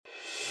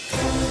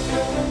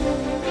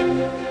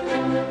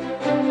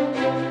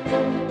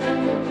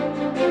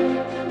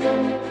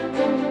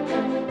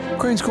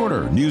Crane's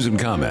Corner, news and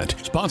comment,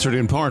 sponsored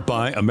in part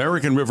by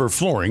American River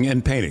Flooring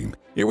and Painting.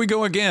 Here we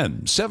go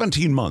again.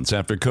 17 months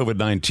after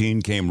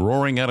COVID-19 came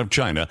roaring out of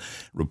China,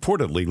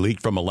 reportedly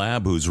leaked from a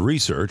lab whose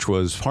research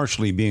was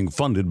partially being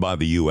funded by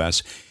the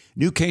U.S.,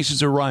 new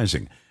cases are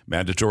rising.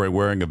 Mandatory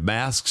wearing of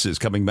masks is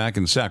coming back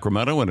in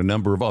Sacramento and a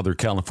number of other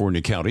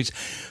California counties.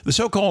 The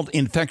so-called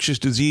infectious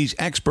disease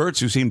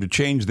experts, who seem to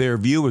change their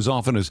view as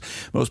often as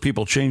most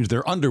people change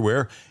their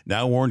underwear,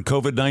 now warn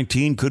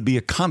COVID-19 could be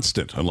a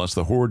constant unless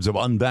the hordes of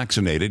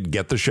unvaccinated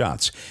get the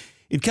shots.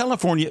 In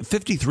California,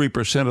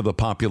 53% of the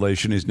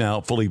population is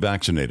now fully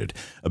vaccinated,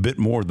 a bit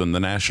more than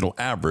the national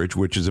average,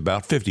 which is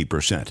about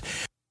 50%.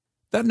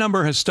 That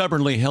number has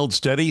stubbornly held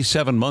steady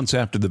 7 months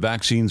after the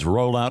vaccine's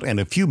rollout and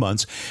a few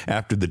months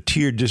after the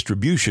tiered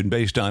distribution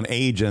based on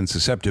age and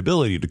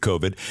susceptibility to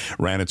COVID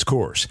ran its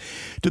course.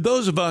 To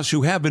those of us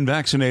who have been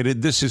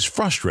vaccinated, this is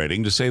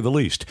frustrating to say the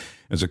least.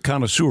 As a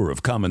connoisseur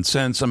of common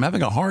sense, I'm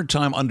having a hard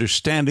time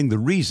understanding the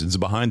reasons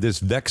behind this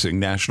vexing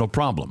national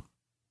problem.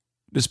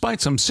 Despite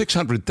some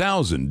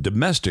 600,000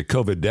 domestic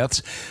COVID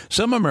deaths,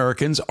 some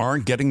Americans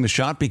aren't getting the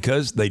shot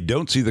because they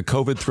don't see the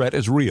COVID threat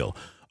as real.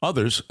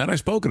 Others, and I've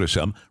spoken to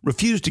some,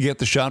 refuse to get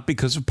the shot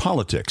because of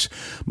politics.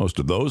 Most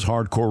of those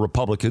hardcore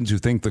Republicans who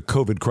think the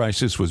COVID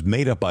crisis was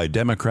made up by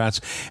Democrats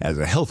as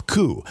a health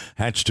coup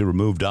hatched to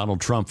remove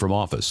Donald Trump from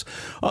office.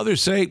 Others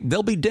say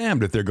they'll be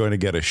damned if they're going to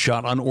get a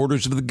shot on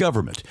orders of the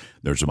government.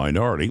 There's a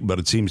minority, but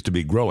it seems to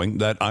be growing,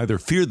 that either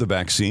fear the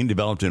vaccine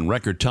developed in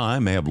record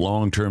time may have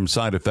long-term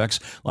side effects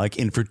like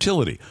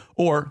infertility,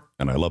 or,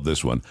 and I love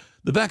this one,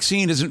 the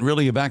vaccine isn't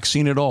really a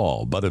vaccine at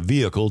all, but a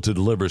vehicle to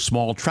deliver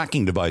small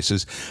tracking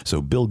devices so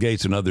Bill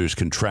Gates and others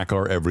can track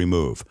our every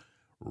move.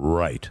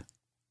 Right.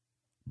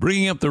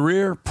 Bringing up the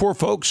rear, poor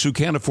folks who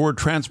can't afford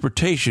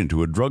transportation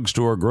to a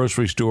drugstore,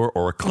 grocery store,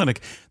 or a clinic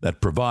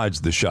that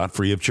provides the shot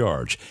free of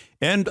charge.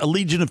 And a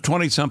legion of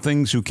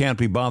 20-somethings who can't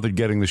be bothered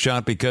getting the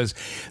shot because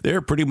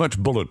they're pretty much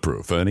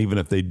bulletproof. And even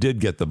if they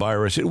did get the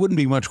virus, it wouldn't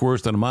be much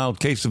worse than a mild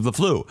case of the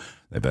flu.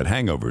 They've had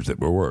hangovers that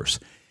were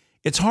worse.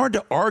 It's hard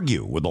to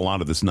argue with a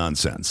lot of this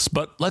nonsense,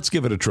 but let's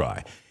give it a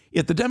try.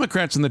 If the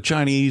Democrats and the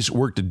Chinese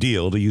worked a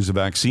deal to use a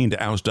vaccine to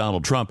oust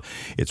Donald Trump,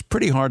 it's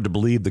pretty hard to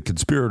believe the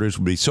conspirators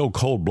would be so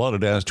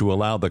cold-blooded as to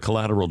allow the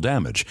collateral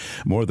damage.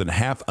 More than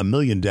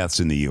 500,000 deaths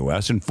in the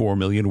U.S. and 4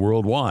 million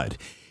worldwide.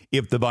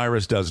 If the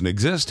virus doesn't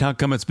exist, how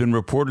come it's been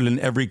reported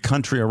in every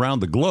country around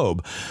the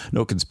globe?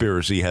 No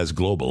conspiracy has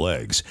global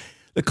legs.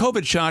 The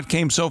COVID shot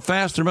came so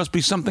fast, there must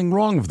be something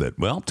wrong with it.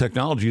 Well,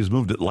 technology has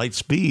moved at light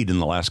speed in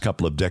the last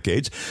couple of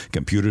decades.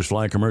 Computers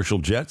fly commercial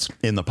jets.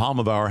 In the palm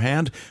of our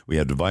hand, we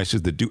have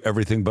devices that do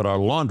everything but our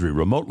laundry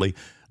remotely,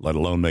 let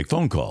alone make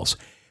phone calls.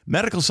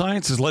 Medical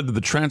science has led to the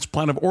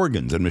transplant of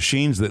organs and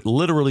machines that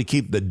literally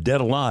keep the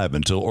dead alive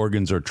until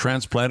organs are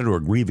transplanted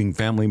or grieving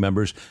family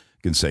members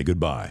can say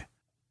goodbye.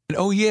 And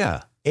oh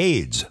yeah,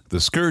 AIDS,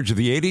 the scourge of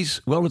the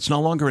 80s, well, it's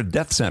no longer a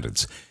death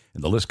sentence.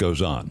 And the list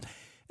goes on.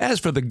 As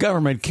for the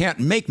government can't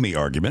make me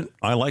argument,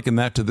 I liken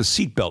that to the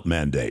seatbelt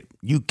mandate.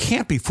 You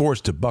can't be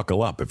forced to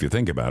buckle up if you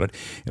think about it.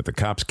 If the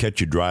cops catch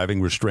you driving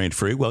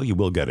restraint-free, well, you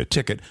will get a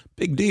ticket.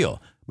 Big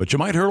deal. But you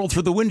might hurtle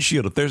through the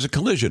windshield if there's a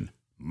collision.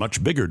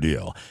 Much bigger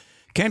deal.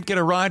 Can't get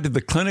a ride to the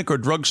clinic or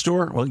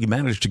drugstore? Well, you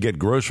managed to get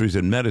groceries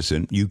and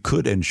medicine. You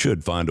could and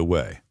should find a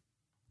way.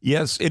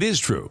 Yes, it is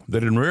true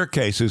that in rare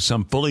cases,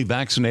 some fully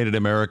vaccinated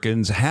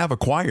Americans have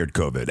acquired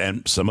COVID,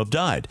 and some have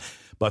died.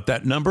 But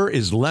that number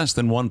is less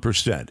than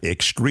 1%,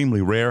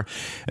 extremely rare,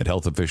 and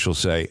health officials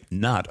say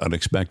not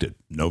unexpected.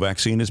 No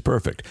vaccine is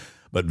perfect.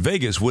 But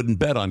Vegas wouldn't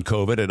bet on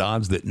COVID at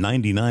odds that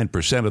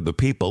 99% of the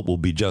people will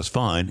be just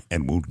fine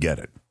and won't get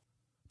it.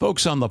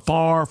 Folks on the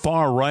far,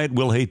 far right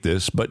will hate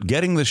this, but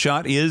getting the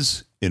shot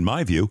is, in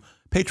my view,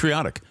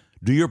 patriotic.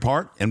 Do your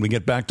part, and we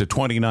get back to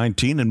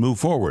 2019 and move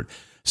forward.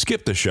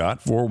 Skip the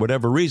shot for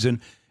whatever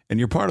reason, and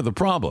you're part of the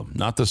problem,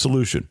 not the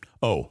solution.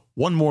 Oh,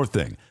 one more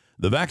thing.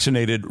 The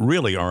vaccinated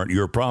really aren't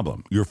your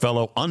problem. Your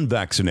fellow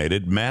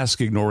unvaccinated,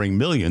 mask-ignoring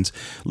millions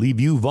leave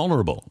you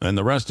vulnerable, and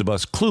the rest of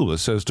us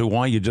clueless as to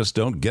why you just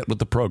don't get with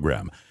the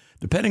program.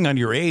 Depending on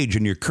your age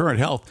and your current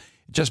health,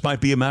 it just might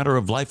be a matter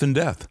of life and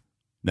death.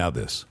 Now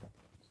this.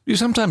 Do you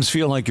sometimes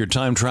feel like you're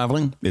time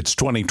traveling? It's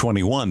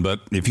 2021, but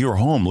if your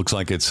home looks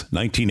like it's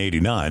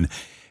 1989,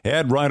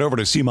 head right over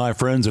to see my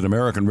friends at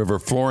American River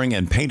Flooring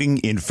and Painting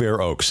in Fair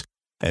Oaks.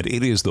 And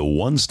it is the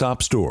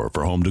one-stop store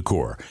for home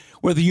decor.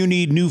 Whether you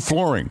need new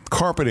flooring,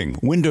 carpeting,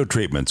 window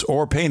treatments,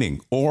 or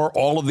painting, or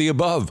all of the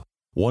above,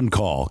 one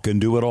call can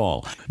do it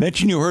all.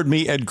 Mention you heard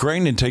me, Ed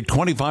Crane, and take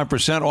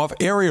 25% off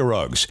area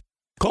rugs.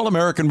 Call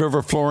American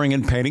River Flooring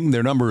and Painting.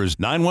 Their number is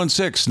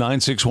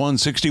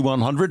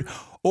 916-961-6100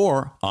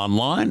 or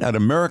online at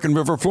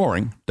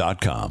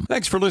AmericanRiverFlooring.com.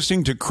 Thanks for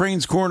listening to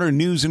Crane's Corner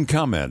News and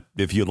Comment.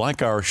 If you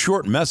like our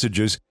short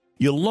messages,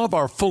 you'll love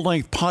our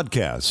full-length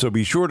podcast, so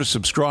be sure to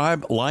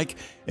subscribe, like,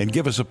 and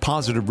give us a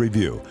positive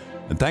review.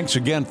 And thanks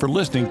again for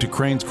listening to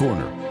Crane's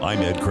Corner. I'm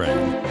Ed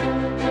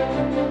Crane.